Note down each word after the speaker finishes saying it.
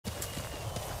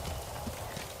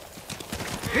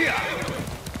Here!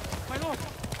 My lord,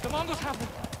 the Mongols have them.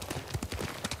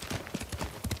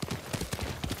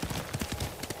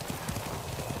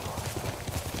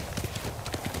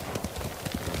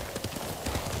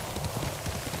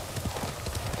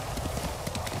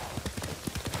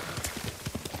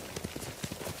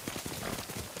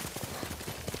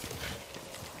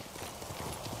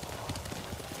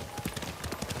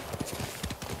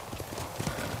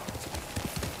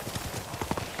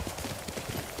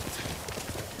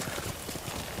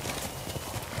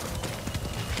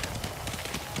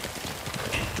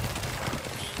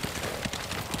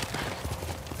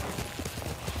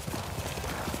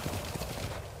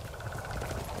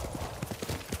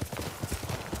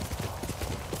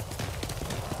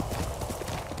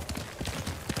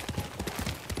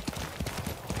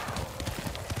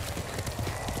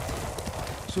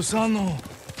 Susano,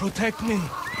 protect me.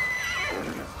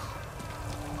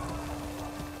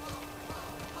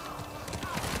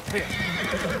 Here.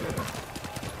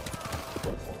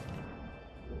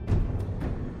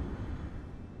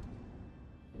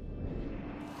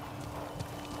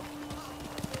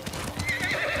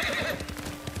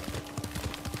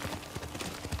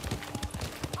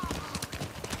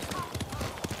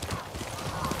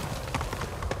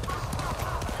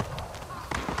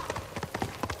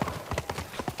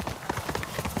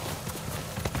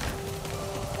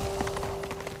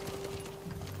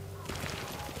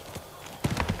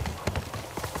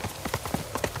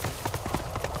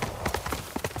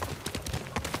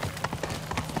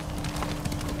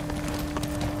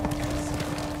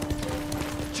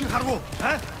 Harbo,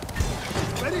 huh?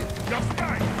 Ready? Just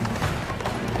fine.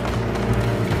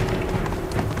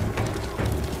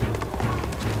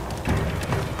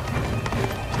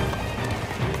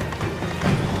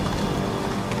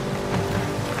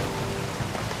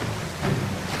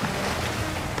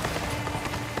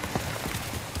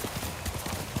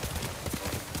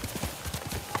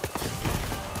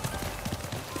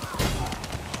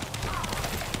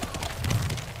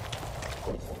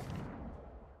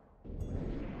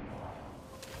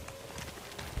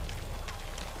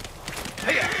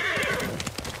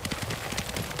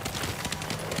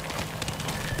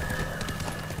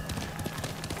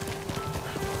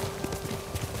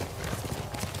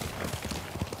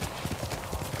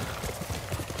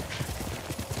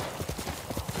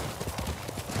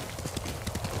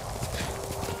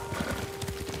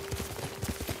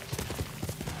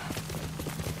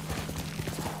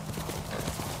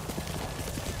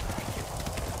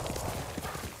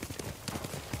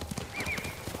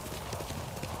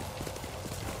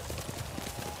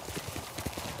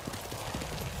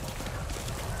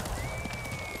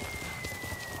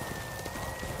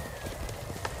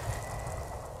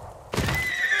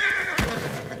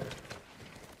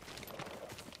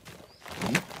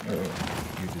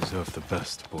 You deserve the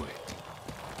best, boy.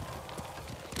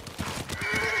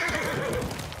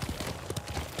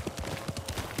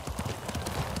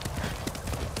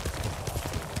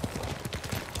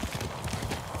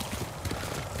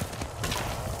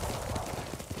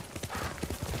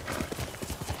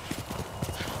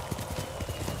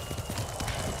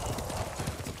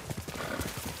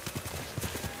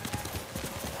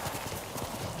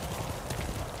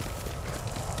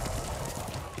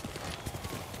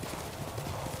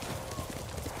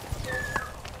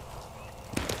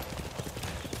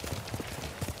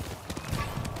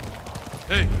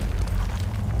 Hey!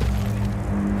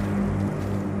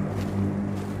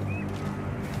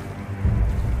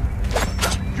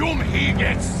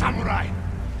 Yumhige Samurai!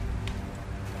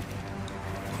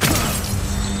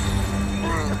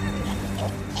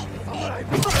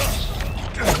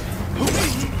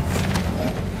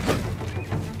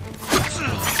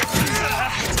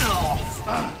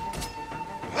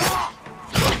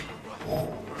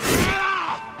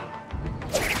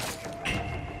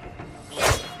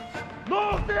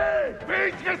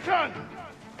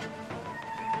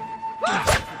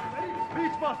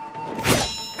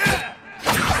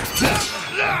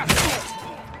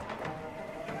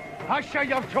 Aşağı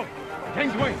yapçok!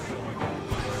 Gengway!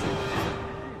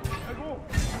 Ego!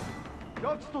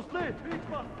 Yaks dostlar!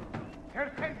 Bitma!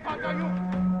 Kerken pagayu!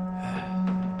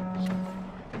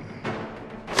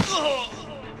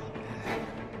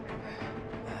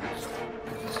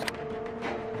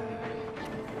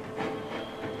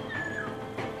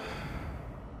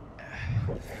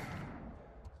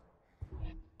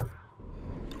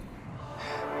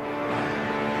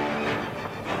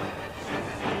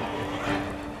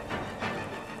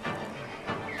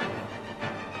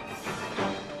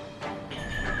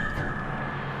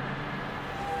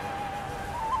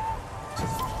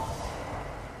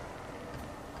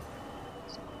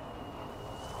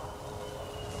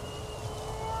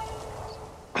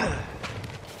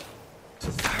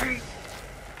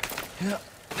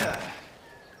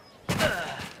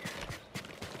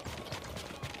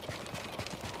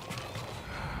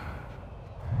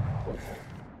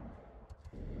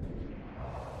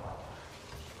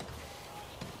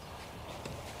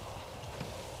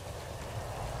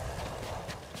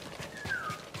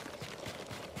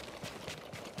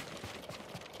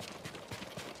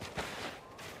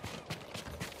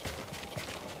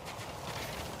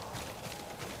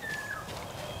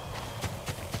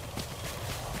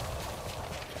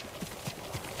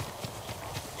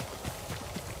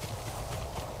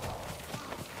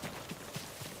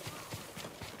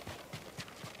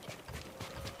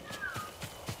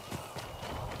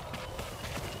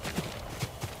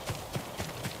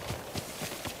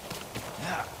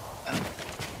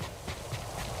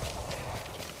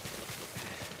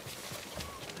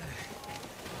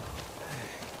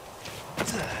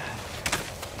 The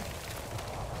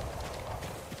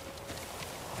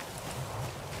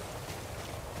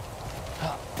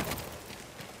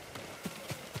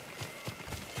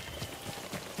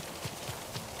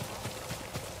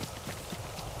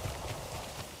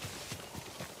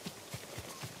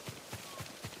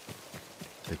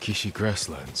Kishi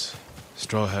grasslands.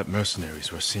 Straw Hat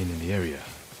mercenaries were seen in the area.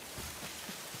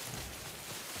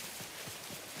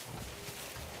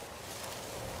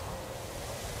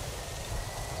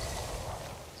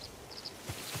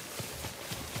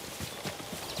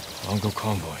 Mongol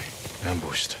convoy,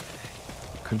 ambushed.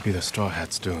 Could be the Straw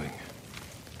Hats doing.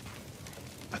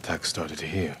 Attack started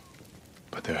here,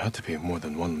 but there had to be more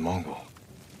than one Mongol.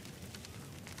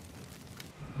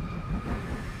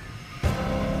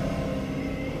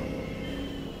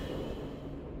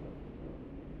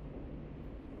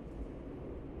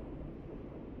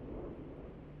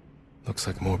 Looks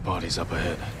like more bodies up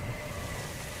ahead.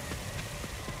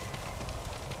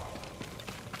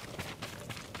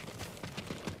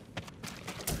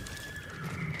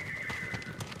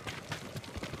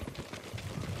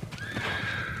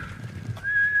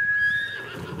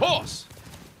 Horse!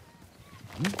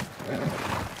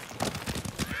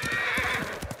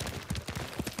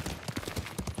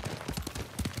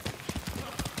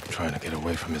 Trying to get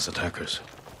away from his attackers.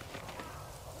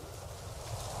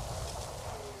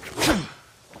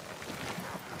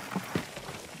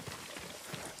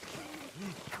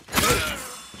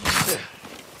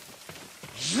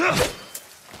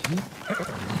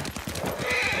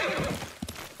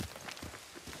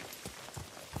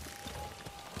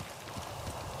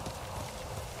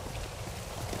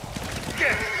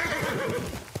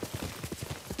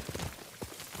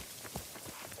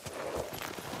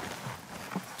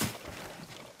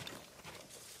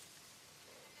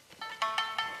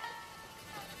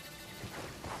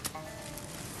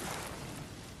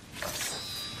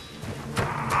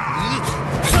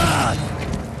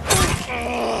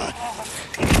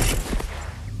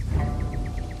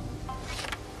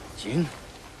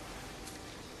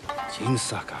 Jin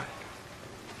Sakai.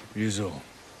 Ryuzo.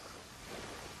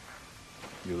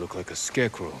 You look like a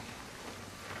scarecrow.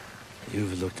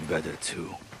 You've looked better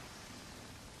too.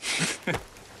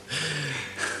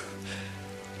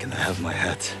 Can I have my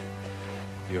hat?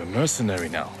 You're a mercenary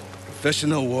now.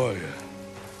 Professional warrior.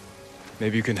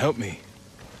 Maybe you can help me.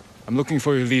 I'm looking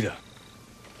for your leader.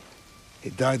 He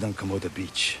died on Komoda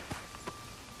Beach.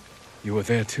 You were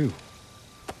there too.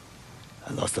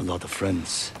 I lost a lot of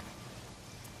friends.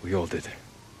 We all did.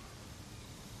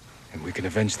 And we can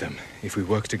avenge them if we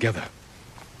work together.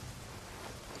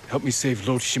 Help me save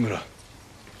Lord Shimura.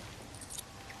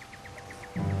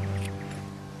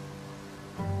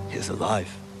 He's alive.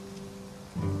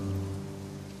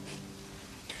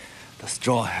 The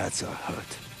Straw Hats are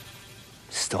hurt.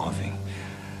 Starving.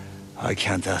 I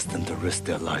can't ask them to risk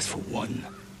their lives for one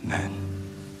man.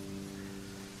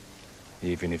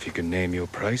 Even if you can name your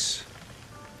price?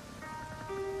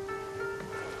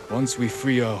 Once we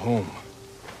free our home,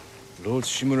 Lord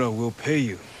Shimura will pay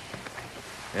you.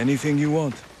 Anything you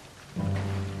want.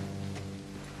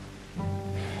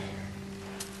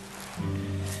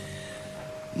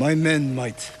 My men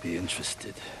might be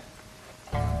interested.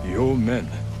 Your men?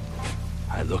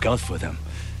 I look out for them.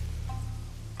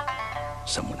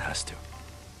 Someone has to.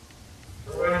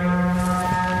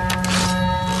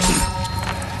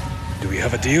 Do we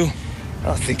have a deal?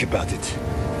 I'll think about it.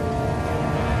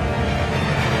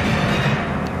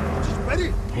 Ready?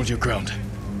 Hold your ground.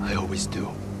 I always do.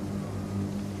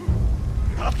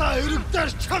 Ата өрөвдөр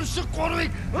чамшиг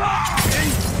гурвыг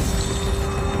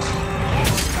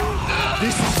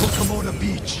This is for Komoda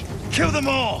Beach. Kill them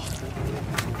all!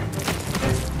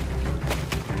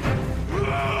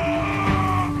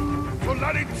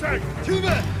 Соларицэг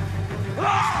Тюбе!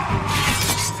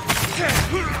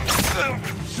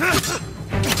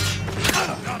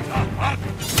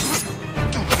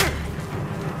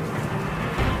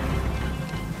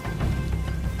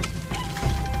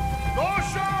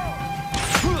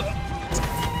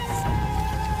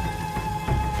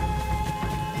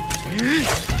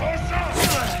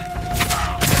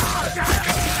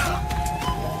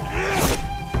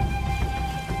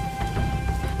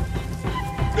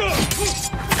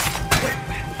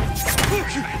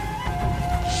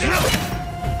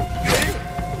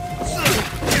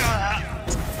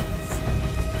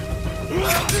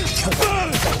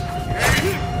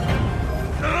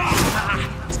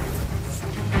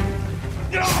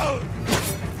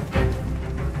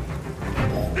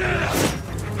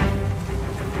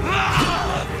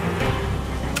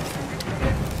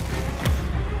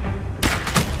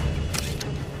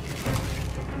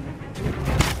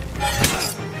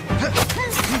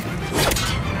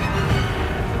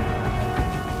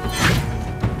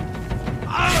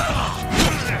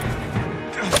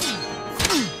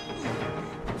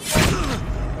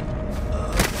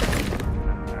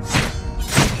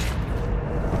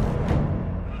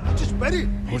 Ready?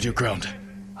 Hold your ground.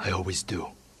 I always do.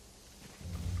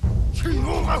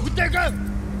 친구가 후대가.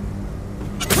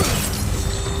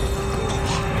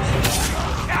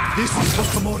 This is for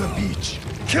Komoda Beach.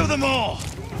 Kill them all!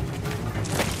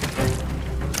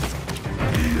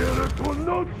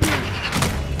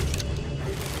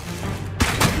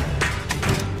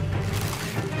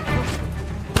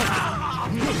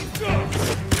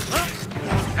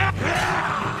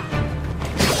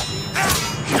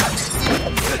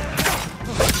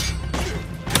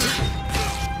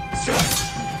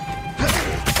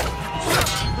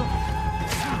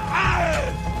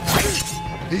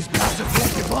 These bastards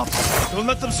won't give up. Don't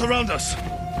let them surround us.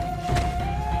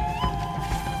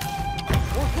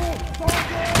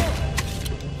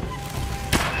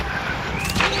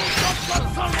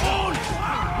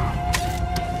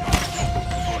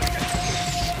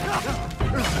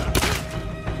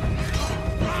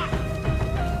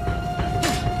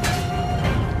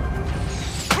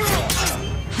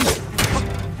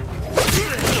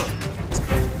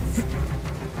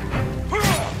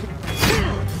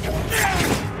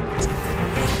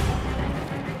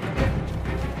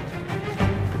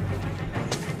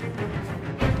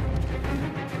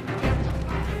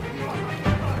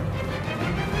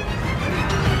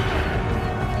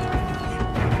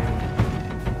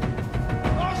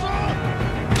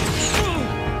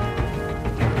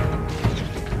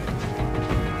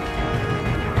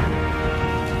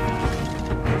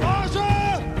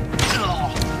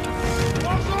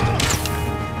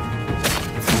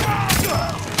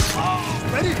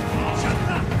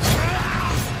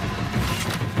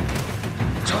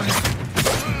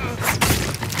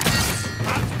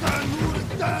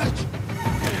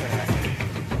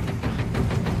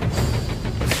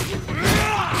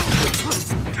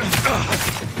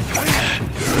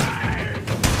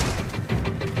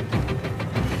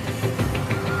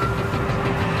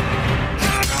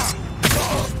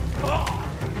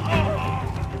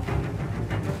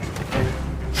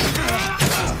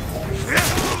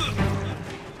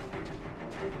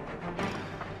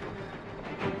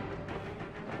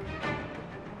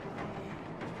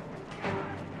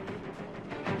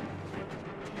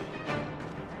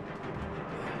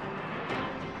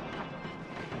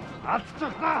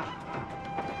 앞서가.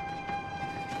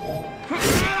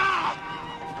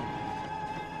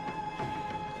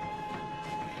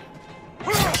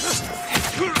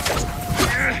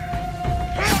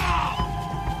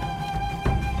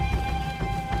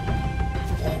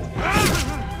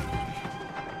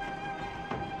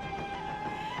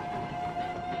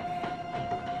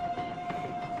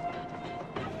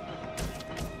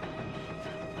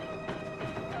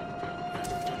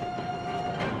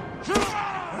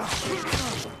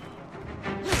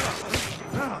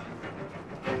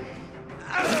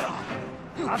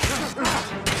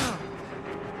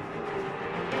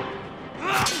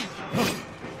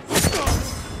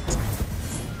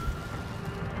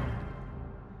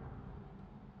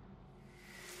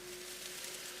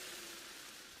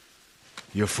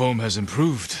 Your form has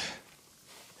improved.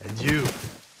 And you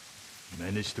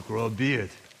managed to grow a beard.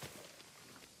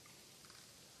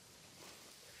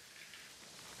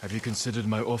 Have you considered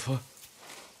my offer?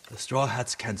 The Straw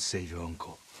Hats can't save your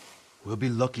uncle. We'll be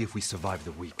lucky if we survive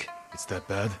the week. It's that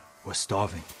bad? We're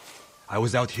starving. I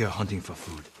was out here hunting for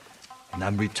food, and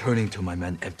I'm returning to my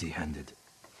men empty-handed.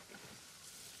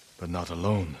 But not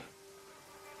alone.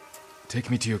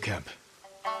 Take me to your camp.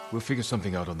 We'll figure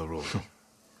something out on the road.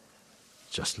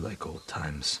 Just like old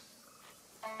times.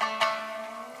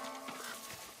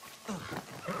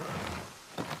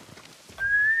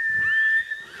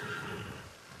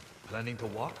 Planning to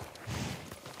walk?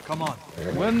 Come on.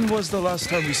 When was the last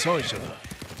time we saw each other?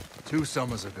 2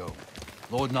 summers ago.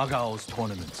 Lord Nagao's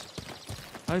tournament.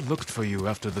 I looked for you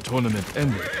after the tournament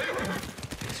ended.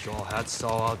 The Straw Hats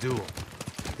saw our duel.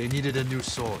 They needed a new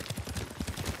sword.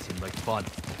 Seemed like fun.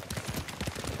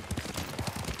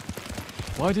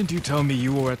 Why didn't you tell me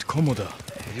you were at Komoda?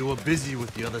 You were busy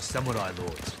with the other samurai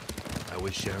lords. I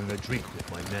was sharing a drink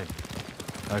with my men.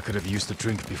 I could have used a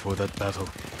drink before that battle.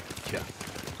 Yeah,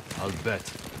 I'll bet.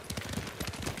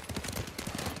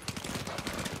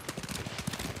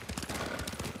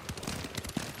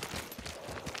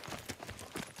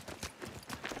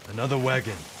 Another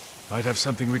wagon. Might have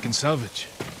something we can salvage.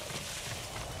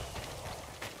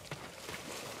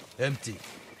 Empty.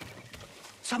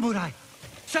 사무라이!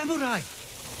 사무라이!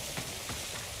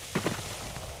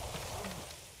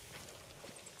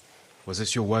 Was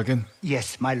this your wagon?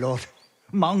 Yes, my lord.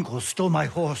 Mongols stole my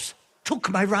horse, took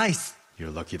my rice. You're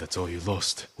lucky that's all you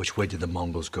lost. Which way did the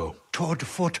Mongols go? Toward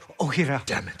Fort Ohira.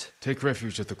 Damn it. Take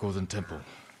refuge at the Golden Temple.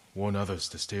 Warn others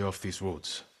to stay off these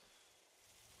roads.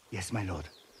 Yes, my lord.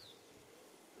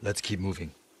 Let's keep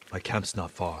moving. My camp's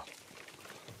not far.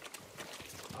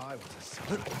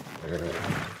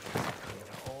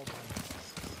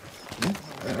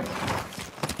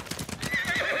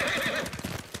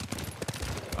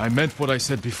 I meant what I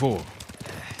said before.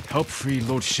 Help free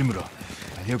Lord Shimura,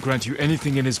 and he'll grant you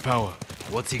anything in his power.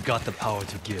 What's he got the power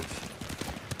to give?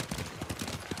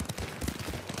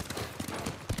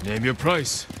 Name your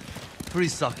price. Free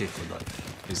sake for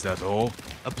life. Is that all?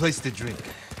 A place to drink.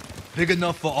 Big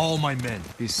enough for all my men.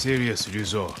 Be serious,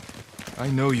 Ryuzo. I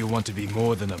know you want to be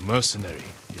more than a mercenary.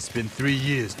 It's been 3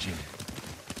 years, Jin.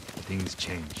 Things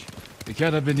change. It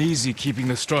can't have been easy keeping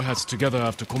the Straw Hats together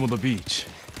after Komodo Beach.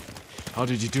 How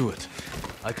did you do it?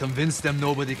 I convinced them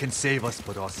nobody can save us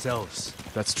but ourselves.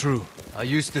 That's true. I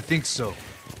used to think so.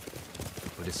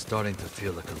 But it's starting to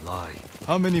feel like a lie.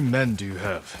 How many men do you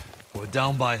have? We're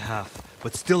down by half,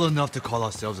 but still enough to call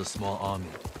ourselves a small army.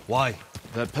 Why?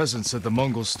 That peasant said the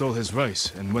Mongols stole his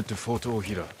rice and went to Fort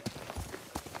Ohira.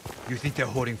 You think they're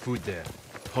hoarding food there?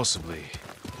 Possibly.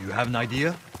 Do you have an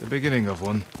idea? The beginning of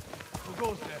one. Who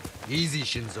goes there? Easy,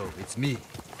 Shinzo. It's me.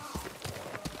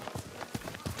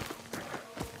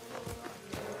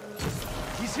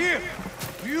 He's here!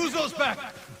 Ryuzo's back!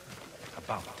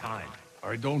 About time.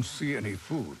 I don't see any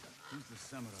food.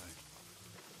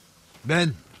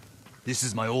 Men, this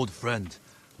is my old friend,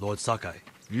 Lord Sakai.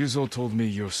 Ryuzo told me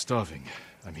you're starving.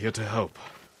 I'm here to help.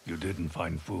 You didn't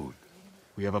find food.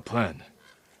 We have a plan.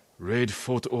 Raid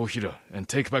Fort Ohira and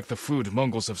take back the food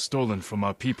Mongols have stolen from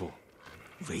our people.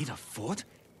 Raid a fort?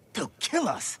 They'll kill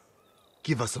us!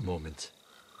 Give us a moment.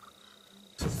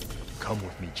 Come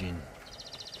with me, Jin.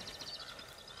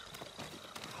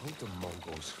 How the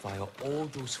Mongols fire all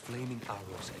those flaming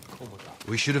arrows at Komoda?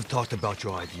 We should have talked about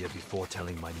your idea before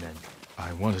telling my men.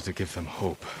 I wanted to give them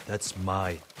hope. That's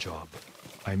my job.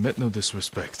 I meant no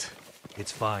disrespect.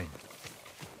 It's fine.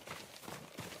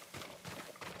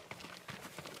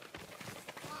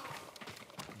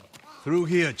 Through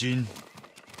here, Jin.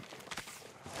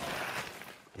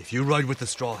 If you ride with the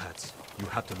Straw Hats, you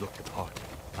have to look the part.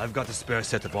 I've got a spare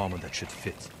set of armor that should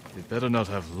fit. It better not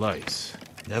have lights.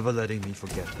 Never letting me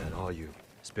forget that, are you?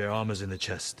 Spare armor's in the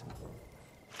chest.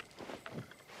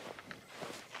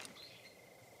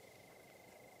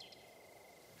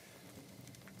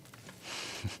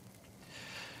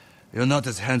 You're not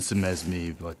as handsome as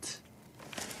me, but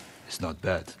it's not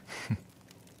bad.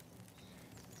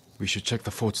 We should check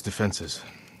the fort's defenses.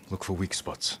 Look for weak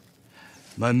spots.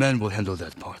 My men will handle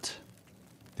that part.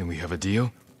 Then we have a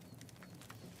deal?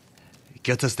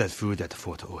 Get us that food at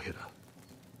Fort Ohira,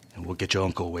 and we'll get your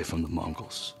uncle away from the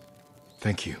Mongols.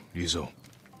 Thank you, Ryuzo.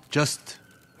 Just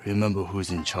remember who's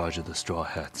in charge of the Straw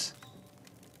Hats.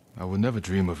 I would never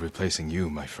dream of replacing you,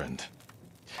 my friend.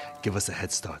 Give us a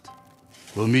head start.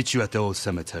 We'll meet you at the old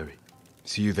cemetery.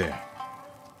 See you there.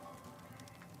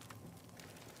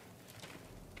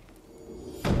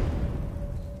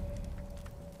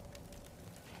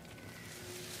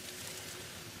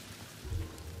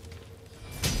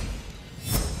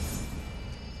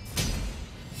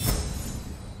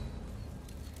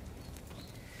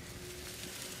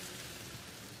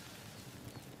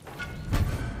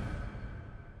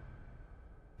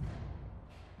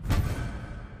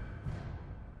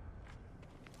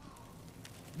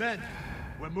 Men,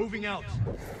 we're moving out.